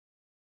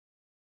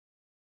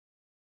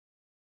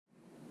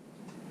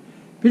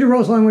Peter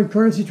Rose, Longwood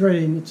Currency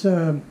Trading. It's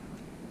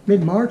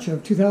mid-March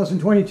of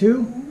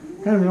 2022,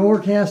 kind of an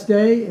overcast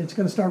day. It's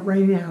going to start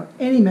raining out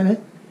any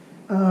minute.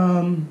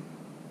 So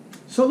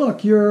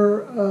look,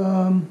 you're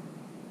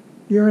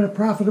in a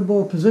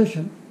profitable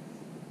position.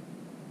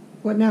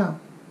 What now?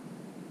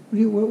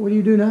 What do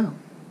you do now?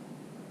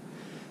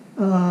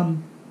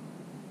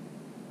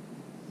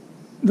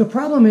 The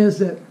problem is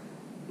that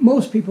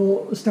most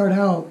people start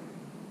out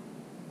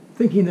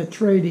thinking that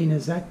trading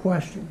is that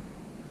question.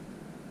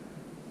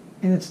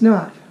 And it's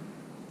not.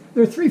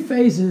 There are three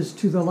phases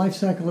to the life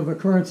cycle of a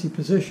currency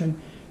position.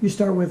 You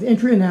start with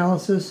entry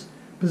analysis,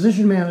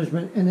 position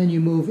management, and then you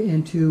move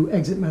into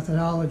exit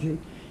methodology.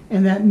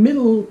 And that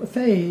middle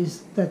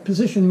phase, that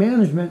position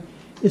management,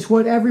 is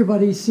what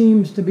everybody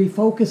seems to be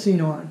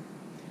focusing on.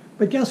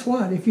 But guess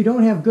what? If you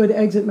don't have good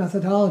exit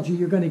methodology,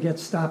 you're going to get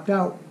stopped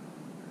out.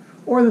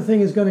 Or the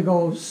thing is going to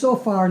go so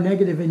far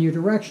negative in your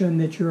direction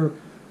that your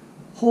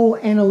whole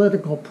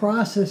analytical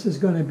process is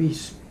going to be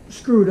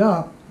screwed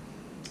up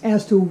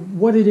as to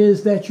what it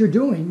is that you're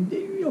doing.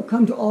 You'll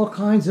come to all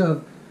kinds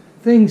of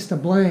things to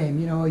blame.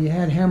 You know, you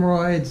had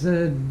hemorrhoids,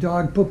 the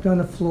dog pooped on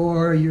the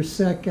floor, you're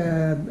sick, you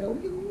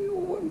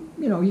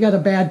know, you got a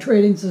bad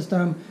trading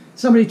system,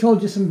 somebody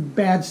told you some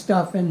bad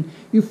stuff and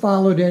you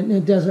followed it and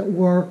it doesn't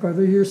work,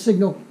 or your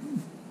signal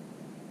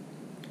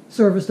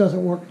service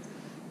doesn't work.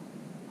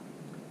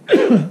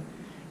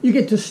 You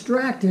get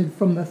distracted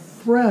from the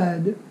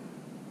thread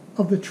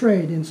of the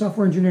trade. In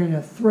software engineering,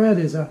 a thread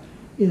is a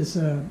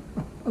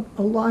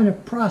line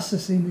of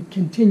processing that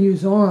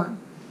continues on,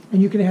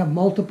 and you can have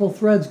multiple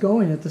threads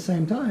going at the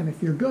same time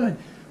if you're good.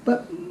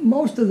 But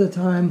most of the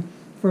time,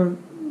 for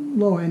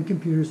low-end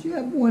computers, you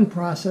have one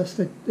process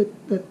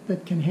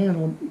that can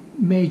handle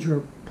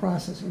major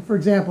processing. For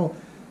example,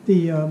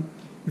 the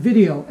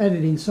video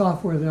editing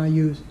software that I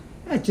use,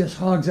 that just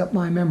hogs up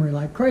my memory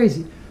like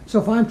crazy. So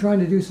if I'm trying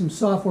to do some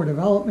software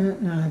development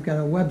and I've got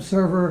a web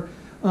server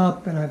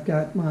up and I've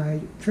got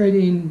my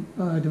trading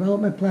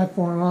development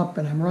platform up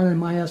and I'm running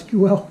my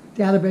SQL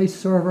database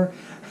server,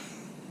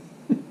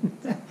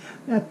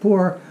 that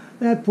poor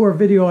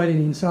video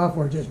editing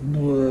software just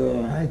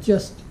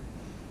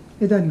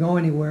it doesn't go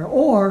anywhere,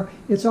 or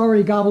it's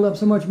already gobbled up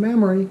so much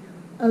memory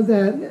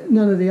that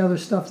none of the other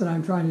stuff that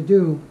I'm trying to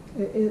do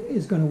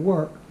is going to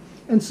work.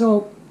 And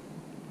so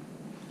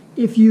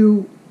if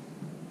you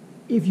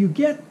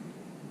get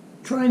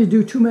trying to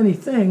do too many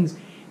things,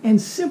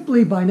 and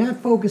simply by not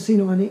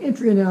focusing on the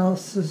entry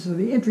analysis or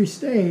the entry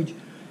stage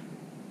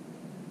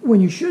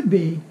when you should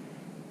be,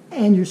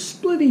 and you're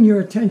splitting your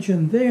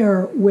attention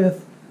there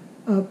with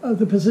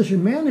the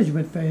position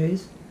management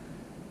phase,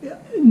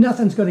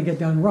 nothing's going to get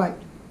done right.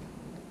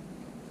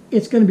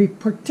 It's going to be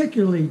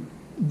particularly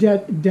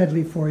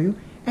deadly for you,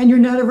 and you're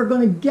not ever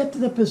going to get to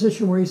the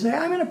position where you say,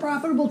 I'm in a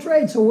profitable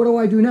trade, so what do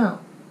I do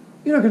now?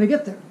 You're not going to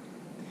get there.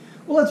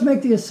 Well, let's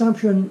make the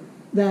assumption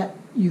that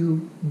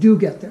you do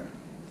get there.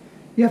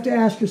 You have to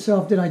ask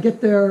yourself, did I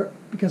get there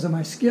because of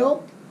my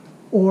skill?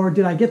 Or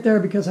did I get there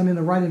because I'm in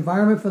the right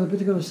environment for the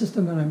particular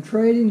system that I'm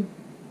trading?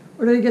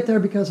 Or did I get there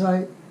because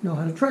I know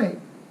how to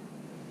trade?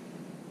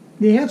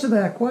 The answer to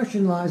that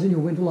question lies in your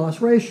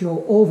win-to-loss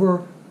ratio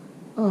over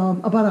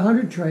about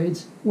 100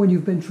 trades when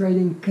you've been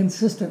trading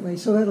consistently.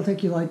 So that'll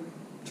take you like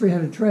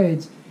 300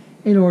 trades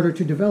in order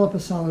to develop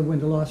a solid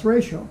win-to-loss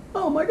ratio.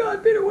 Oh my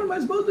God, Peter, what am I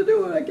supposed to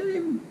do? I can't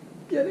even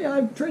get it.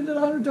 I've traded it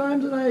 100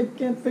 times and I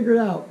can't figure it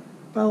out.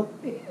 Well,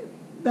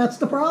 that's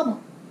the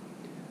problem.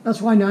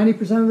 That's why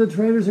 90% of the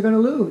traders are going to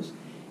lose.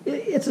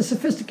 It's a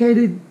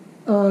sophisticated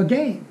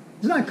game.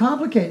 It's not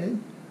complicated,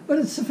 but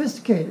it's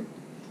sophisticated.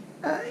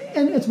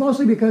 And it's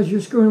mostly because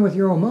you're screwing with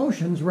your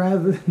emotions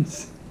rather than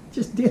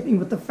just dealing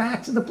with the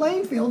facts of the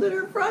playing field that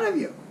are in front of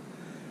you.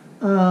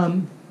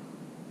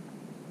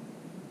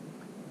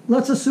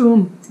 Let's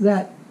assume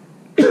that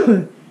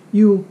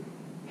you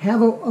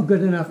have a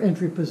good enough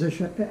entry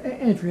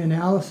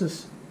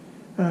analysis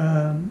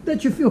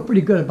that you feel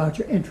pretty good about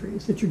your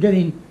entries, that you're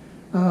getting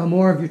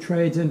more of your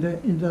trades into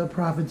the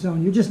profit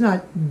zone. You're just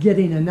not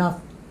getting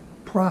enough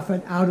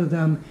profit out of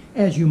them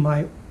as you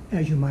might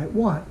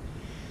want.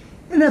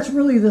 And that's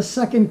really the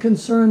second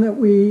concern that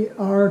we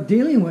are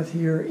dealing with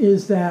here,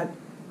 is that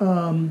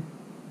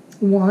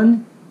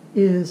one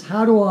is,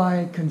 how do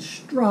I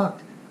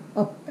construct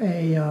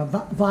a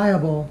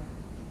viable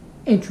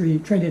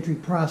trade entry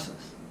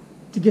process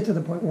to get to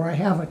the point where I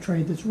have a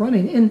trade that's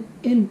running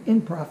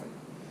in profit.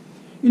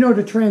 You know,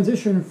 to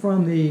transition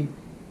from the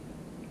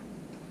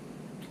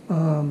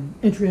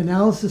entry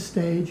analysis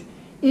stage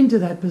into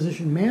that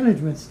position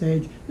management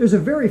stage, there's a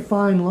very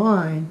fine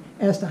line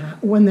as to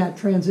when that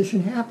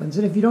transition happens.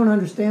 And if you don't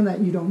understand that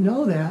and you don't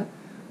know that,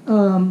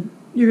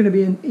 you're going to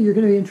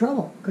be in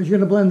trouble, because you're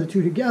going to blend the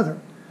two together.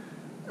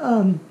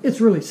 It's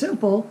really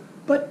simple,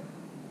 but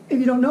if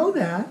you don't know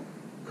that,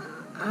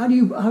 how do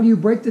you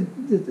break the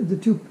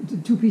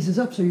two pieces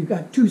up so you've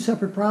got two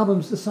separate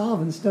problems to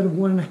solve instead of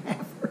one and a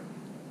half,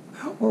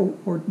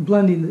 or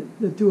blending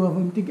the two of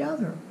them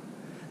together?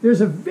 There's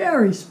a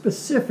very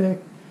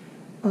specific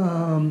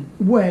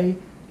way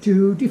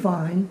to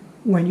define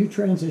when you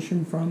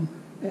transition from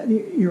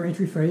your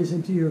entry phase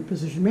into your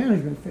position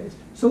management phase.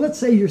 So let's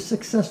say you're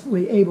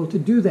successfully able to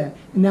do that,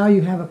 and now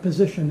you have a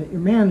position that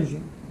you're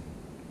managing.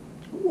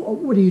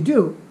 What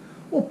do?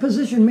 Well,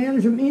 position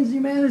management means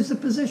you manage the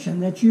position,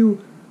 that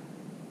you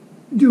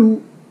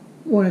do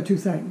one of two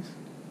things.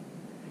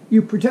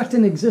 You protect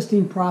an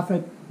existing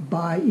profit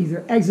by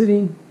either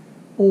exiting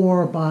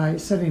or by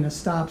setting a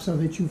stop so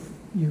that you've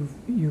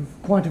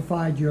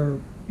quantified your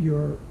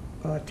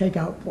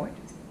takeout point.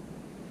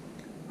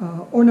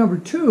 Or number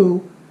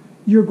two,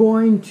 you're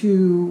going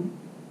to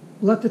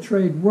let the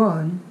trade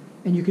run,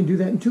 and you can do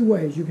that in two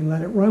ways. You can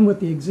let it run with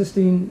the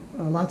existing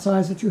lot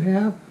size that you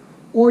have,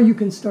 or you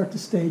can start to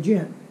stage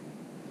in.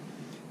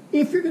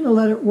 If you're going to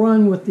let it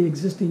run with the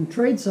existing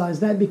trade size,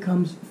 that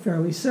becomes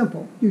fairly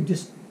simple. You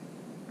just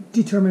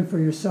determine for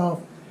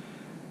yourself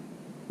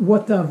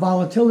what the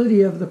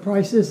volatility of the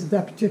price is at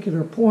that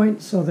particular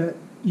point so that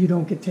you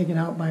don't get taken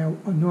out by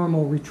a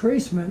normal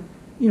retracement,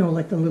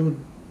 like the little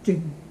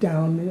jig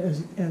down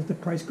as the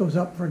price goes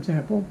up, for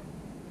example.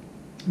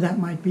 That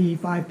might be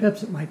 5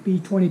 pips, it might be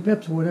 20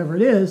 pips, whatever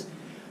it is.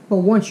 But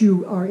once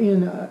you are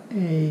in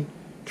a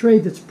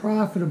trade that's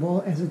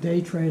profitable as a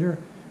day trader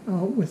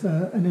with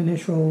an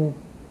initial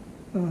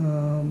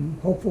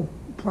hopeful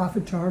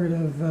profit target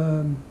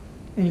of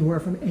anywhere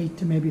from 8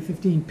 to maybe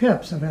 15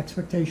 pips of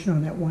expectation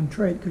on that one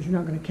trade, because you're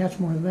not going to catch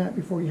more than that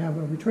before you have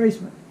a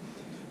retracement.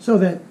 So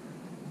that,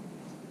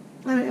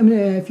 I mean,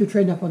 if you're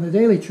trading up on the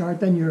daily chart,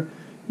 then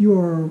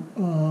your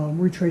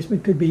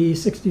retracement could be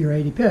 60 or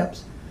 80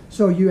 pips.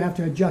 So you have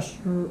to adjust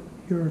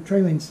your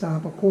trailing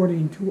stop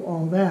according to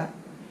all that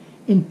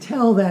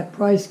until that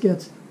price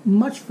gets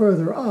much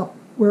further up,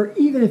 where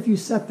even if you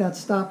set that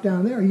stop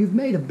down there, you've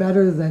made a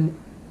better than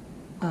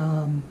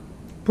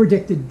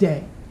predicted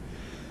day.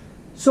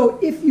 So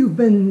if you've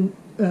been,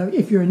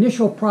 if your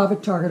initial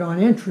profit target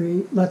on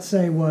entry, let's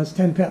say, was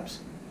 10 pips,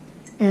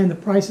 and the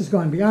price has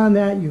gone beyond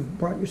that, you've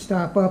brought your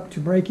stop up to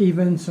break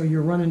even, so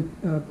you're running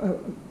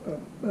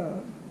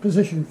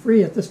position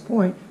free at this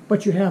point,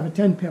 but you have a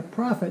 10 pip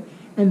profit,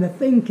 and the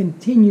thing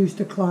continues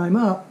to climb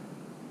up,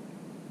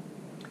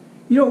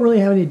 you don't really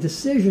have any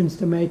decisions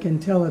to make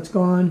until it's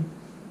gone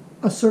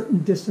a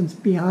certain distance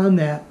beyond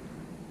that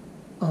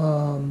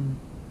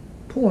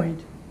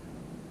point,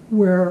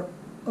 where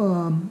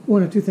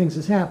one of two things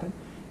has happened.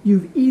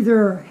 You've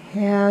either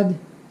had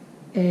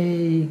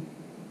a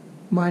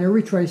minor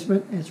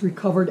retracement, it's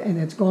recovered and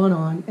it's gone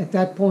on. At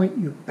that point,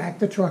 you back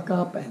the truck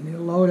up and you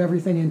load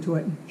everything into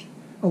it and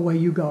away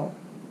you go.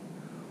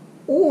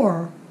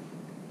 Or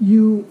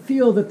you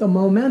feel that the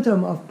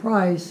momentum of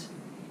price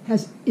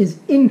is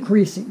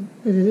increasing,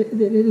 that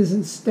it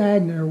isn't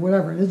stagnant or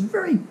whatever. And it's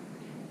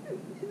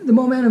the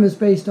momentum is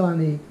based on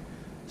the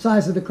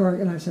size of the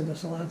current, and I've said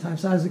this a lot of times,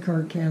 size of the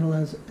current candle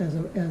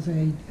as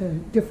a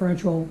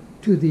differential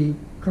to the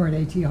current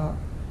ATR.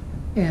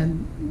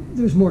 And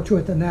there's more to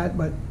it than that,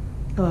 but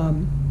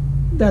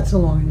that's the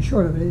long and the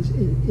short of it,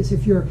 is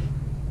if you're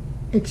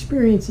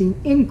experiencing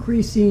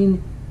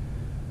increasing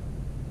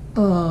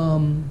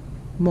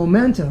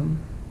momentum,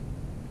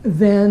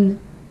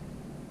 then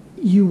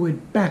you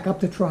would back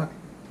up the truck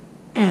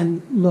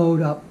and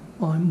load up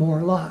on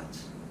more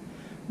lots.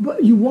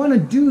 But you want to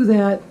do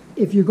that.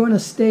 If you're going to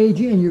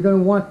stage in, you're going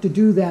to want to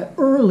do that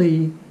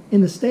early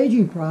in the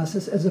staging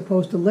process as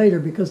opposed to later,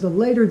 because the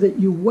later that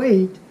you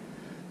wait,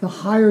 the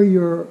higher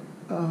your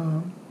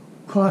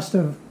cost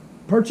of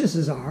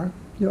purchases are,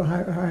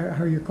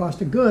 higher your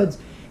cost of goods,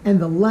 and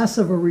the less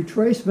of a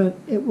retracement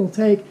it will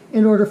take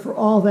in order for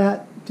all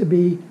that to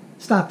be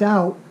stopped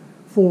out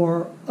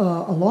for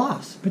a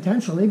loss,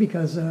 potentially,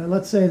 because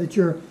let's say that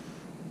you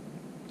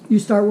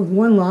start with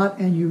one lot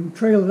and you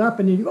trail it up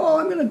and you go, oh,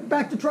 I'm going to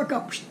back the truck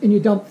up, and you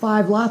dump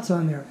 5 lots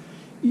on there.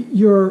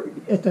 You're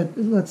at the,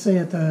 let's say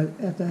at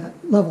the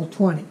level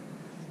 20,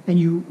 and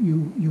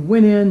you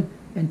went in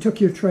and took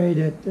your trade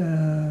at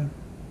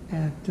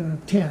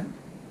 10,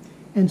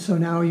 and so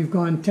now you've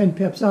gone 10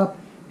 pips up,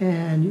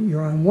 and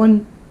you're on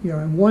one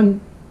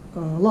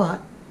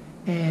lot,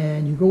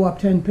 and you go up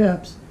 10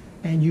 pips,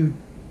 and you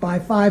buy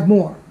 5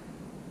 more.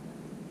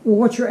 Well,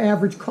 what's your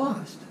average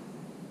cost?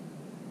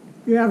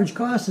 Your average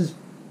cost is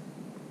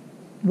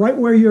right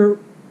where your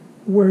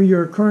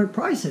current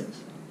price is.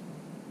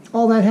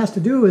 All that has to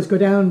do is go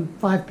down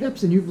 5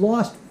 pips, and you've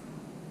lost.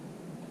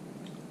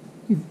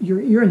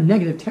 You're in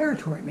negative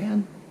territory,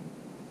 man.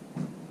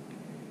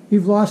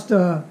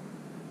 You're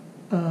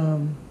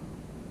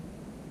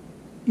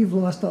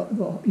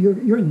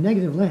in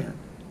negative land.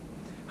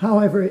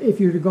 However,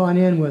 if you'd have gone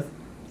in with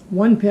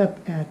 1 pip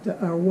at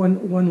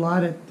one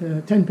lot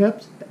at 10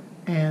 pips,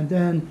 and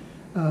then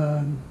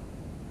 1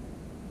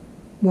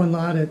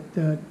 lot at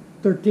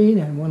 13,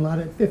 and 1 lot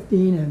at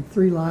 15, and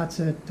 3 lots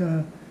at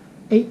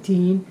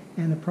 18,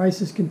 and the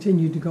prices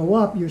continue to go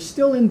up, you're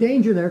still in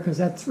danger there, because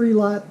that 3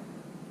 lot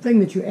thing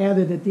that you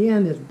added at the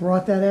end has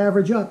brought that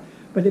average up.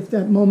 But if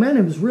that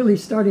momentum is really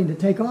starting to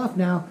take off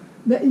now,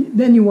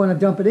 then you want to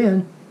dump it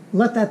in,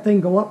 let that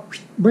thing go up,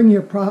 bring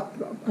your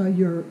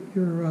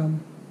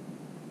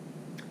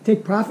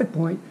take profit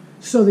point,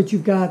 so that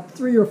you've got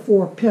 3 or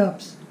 4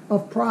 pips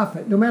of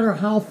profit, no matter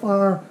how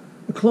far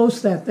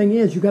close that thing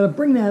is. You got to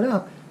bring that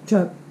up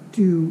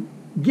to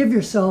give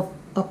yourself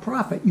a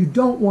profit. You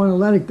don't want to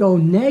let it go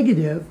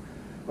negative,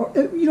 or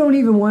you don't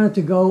even want it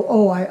to go,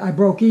 oh, I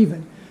broke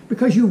even,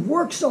 because you've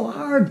worked so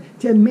hard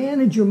to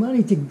manage your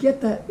money to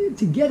get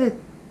it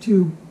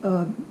to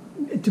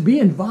be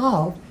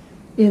involved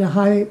in a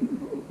high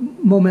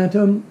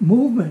momentum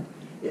movement.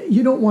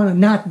 You don't want to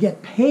not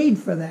get paid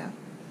for that.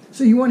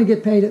 So you want to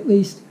get paid at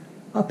least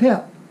a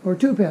pip or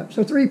 2 pips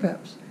or 3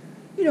 pips.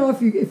 You know,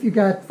 if you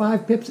got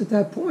 5 pips at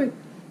that point,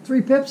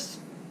 3 pips,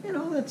 you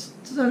know, that's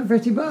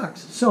 $150.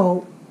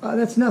 So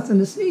that's nothing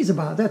to sneeze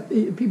about. That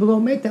people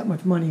don't make that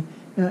much money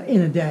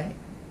in a day.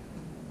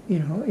 You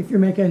know, if you're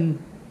making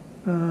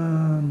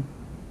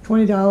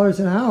 $20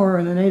 an hour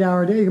in an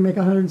 8-hour day, you can make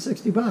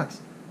 $160.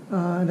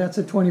 That's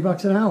at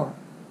 $20 an hour.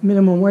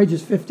 Minimum wage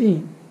is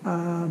 $15.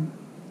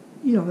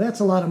 You know, that's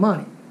a lot of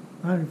money,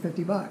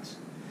 $150.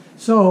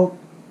 So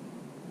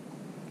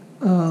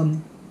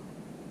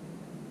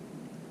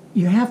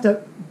you have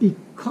to be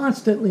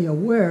constantly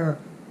aware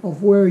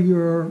of where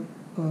you're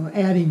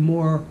adding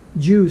more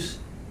juice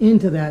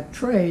into that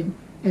trade,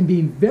 and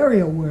being very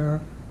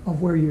aware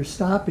of where your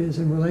stop is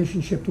in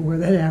relationship to where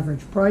that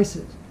average price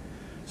is.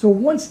 So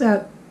once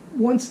that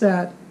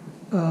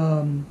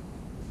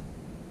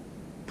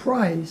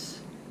price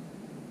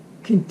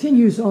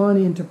continues on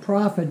into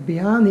profit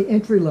beyond the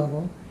entry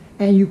level,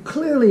 and you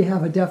clearly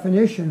have a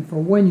definition for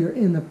when you're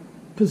in the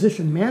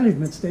position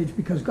management stage,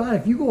 because God,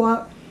 if you go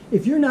out,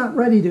 if you're not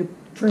ready to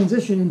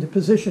transition into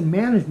position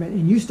management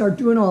and you start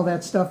doing all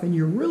that stuff and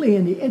you're really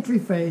in the entry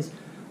phase,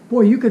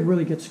 boy, you could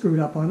really get screwed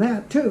up on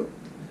that too.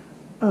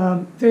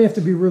 So you have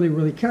to be really,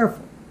 really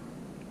careful.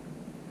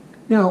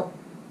 Now,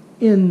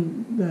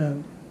 in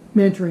the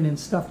mentoring and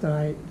stuff that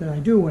I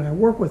do when I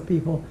work with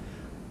people,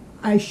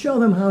 I show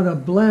them how to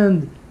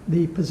blend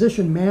the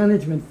position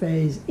management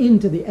phase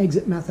into the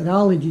exit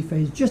methodology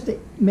phase, just to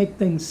make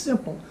things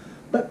simple.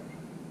 But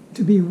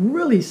to be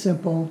really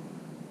simple,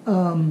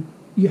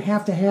 you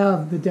have to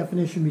have the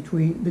definition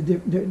between the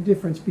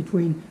difference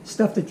between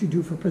stuff that you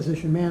do for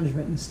position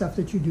management and stuff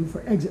that you do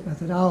for exit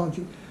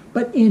methodology.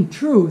 But in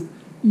truth,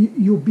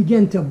 you'll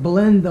begin to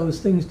blend those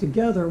things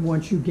together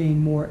once you gain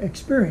more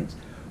experience.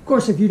 Of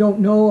course, if you don't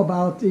know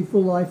about the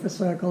full life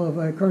cycle of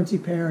a currency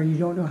pair, and you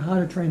don't know how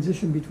to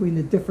transition between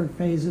the different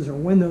phases or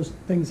when those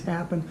things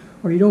happen,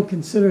 or you don't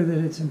consider that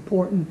it's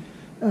important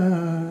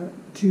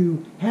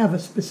to have a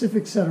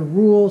specific set of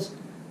rules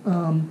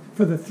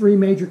for the 3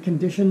 major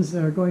conditions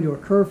that are going to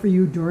occur for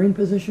you during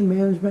position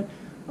management,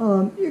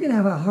 you're going to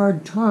have a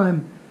hard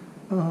time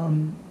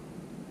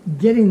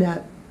getting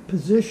that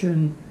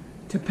position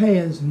to pay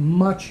as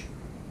much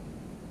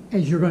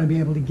as you're going to be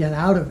able to get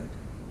out of it.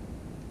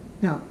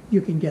 Now,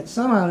 you can get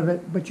some out of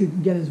it, but you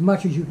can get as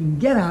much as you can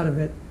get out of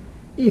it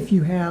if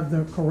you have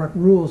the correct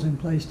rules in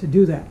place to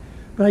do that.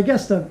 But I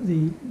guess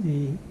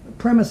the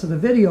premise of the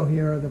video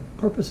here, or the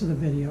purpose of the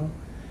video,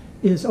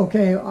 is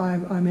okay, I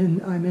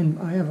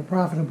have a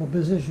profitable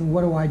position,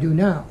 what do I do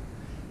now?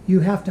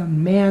 You have to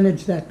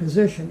manage that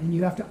position, and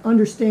you have to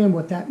understand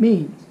what that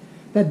means.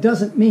 That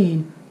doesn't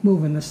mean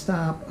moving the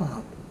stop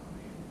up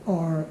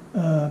or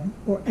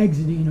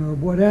exiting or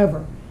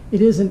whatever.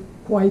 It isn't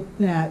quite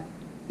that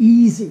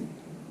easy.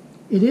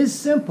 It is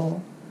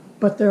simple,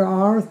 but there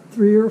are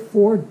 3 or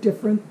 4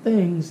 different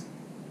things,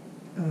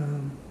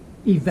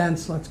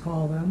 events, let's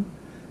call them,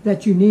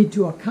 that you need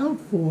to account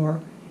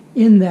for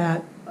in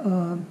that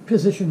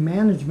position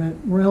management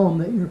realm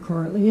that you're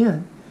currently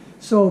in.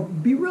 So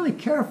be really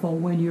careful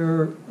when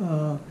you're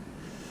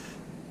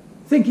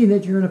thinking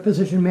that you're in a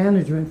position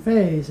management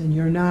phase and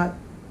you're not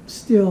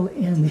still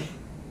in the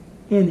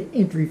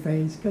entry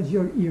phase, because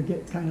you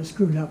get kind of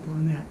screwed up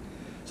on that.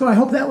 So I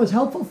hope that was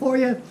helpful for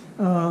you.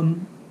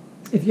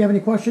 If you have any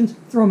questions,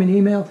 throw me an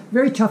email.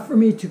 Very tough for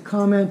me to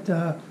comment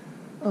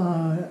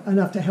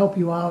enough to help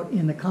you out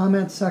in the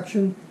comments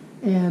section.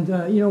 And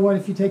you know what?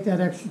 If you take that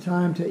extra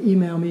time to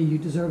email me, you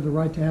deserve the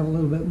right to have a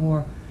little bit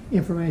more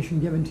information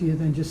given to you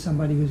than just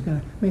somebody who's going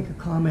to make a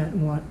comment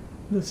and want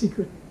the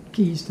secret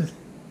keys to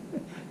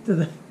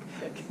the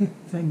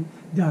thing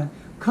done.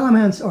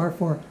 Comments are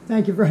for,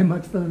 thank you very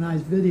much for the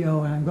nice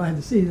video, and I'm glad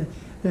to see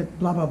that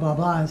blah, blah, blah,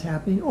 blah is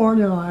happening. Or,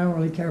 no, I don't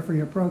really care for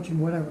your approach and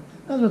whatever.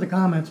 That's what the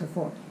comments are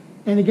for.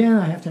 And again,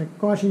 I have to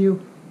caution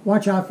you,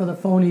 watch out for the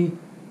phony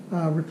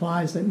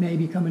replies that may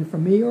be coming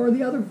from me or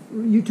the other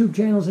YouTube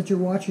channels that you're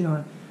watching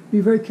on. Be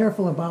very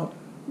careful about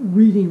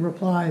reading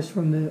replies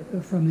from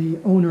the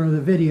owner of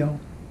the video,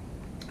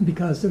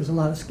 because there's a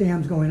lot of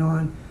scams going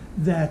on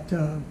that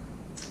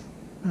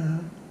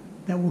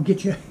that will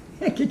get you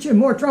in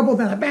more trouble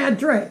than a bad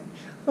trade.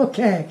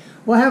 Okay,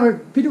 well,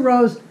 Peter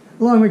Rose,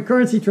 along with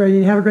Currency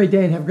Trading. Have a great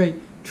day and have a great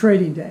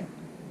trading day.